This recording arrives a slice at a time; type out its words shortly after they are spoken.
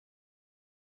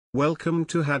Welcome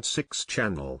to Had6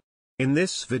 channel. In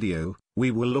this video,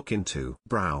 we will look into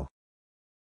brow.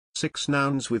 6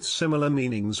 nouns with similar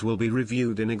meanings will be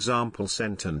reviewed in example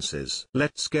sentences.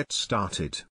 Let's get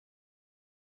started.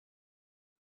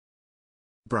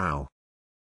 Brow,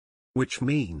 which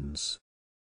means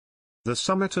the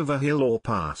summit of a hill or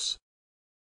pass.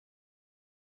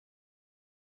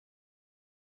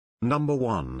 Number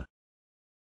 1.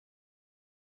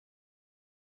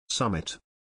 Summit,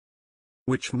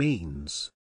 which means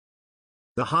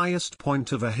the highest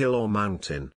point of a hill or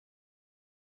mountain.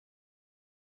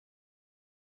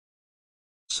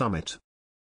 Summit.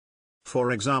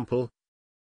 For example,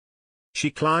 she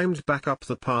climbed back up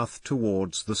the path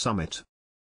towards the summit.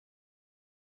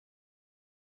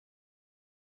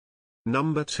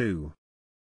 Number 2.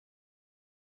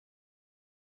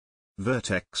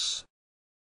 Vertex,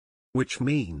 which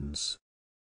means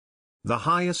the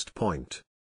highest point.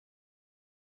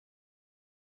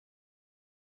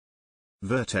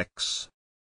 Vertex.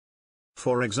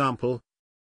 For example,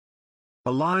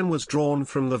 a line was drawn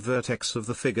from the vertex of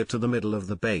the figure to the middle of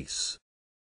the base.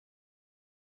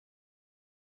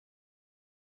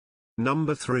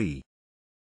 Number 3.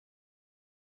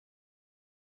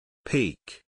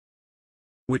 Peak,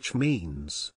 which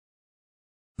means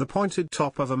the pointed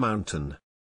top of a mountain.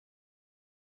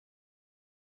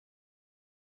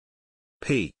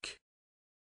 Peak.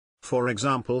 For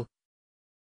example,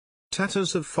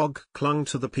 tatters of fog clung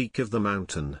to the peak of the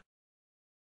mountain.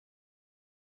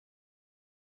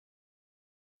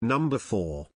 Number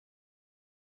 4.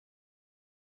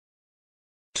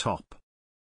 Top,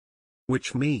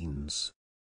 which means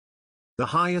the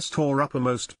highest or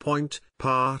uppermost point,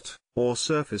 part, or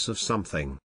surface of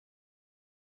something.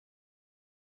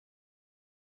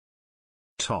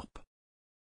 Top.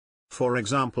 For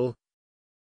example,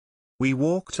 we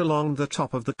walked along the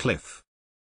top of the cliff.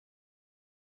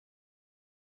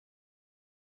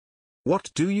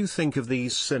 What do you think of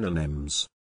these synonyms?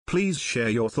 Please share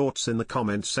your thoughts in the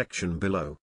comment section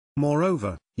below.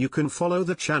 Moreover, you can follow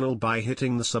the channel by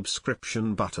hitting the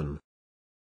subscription button.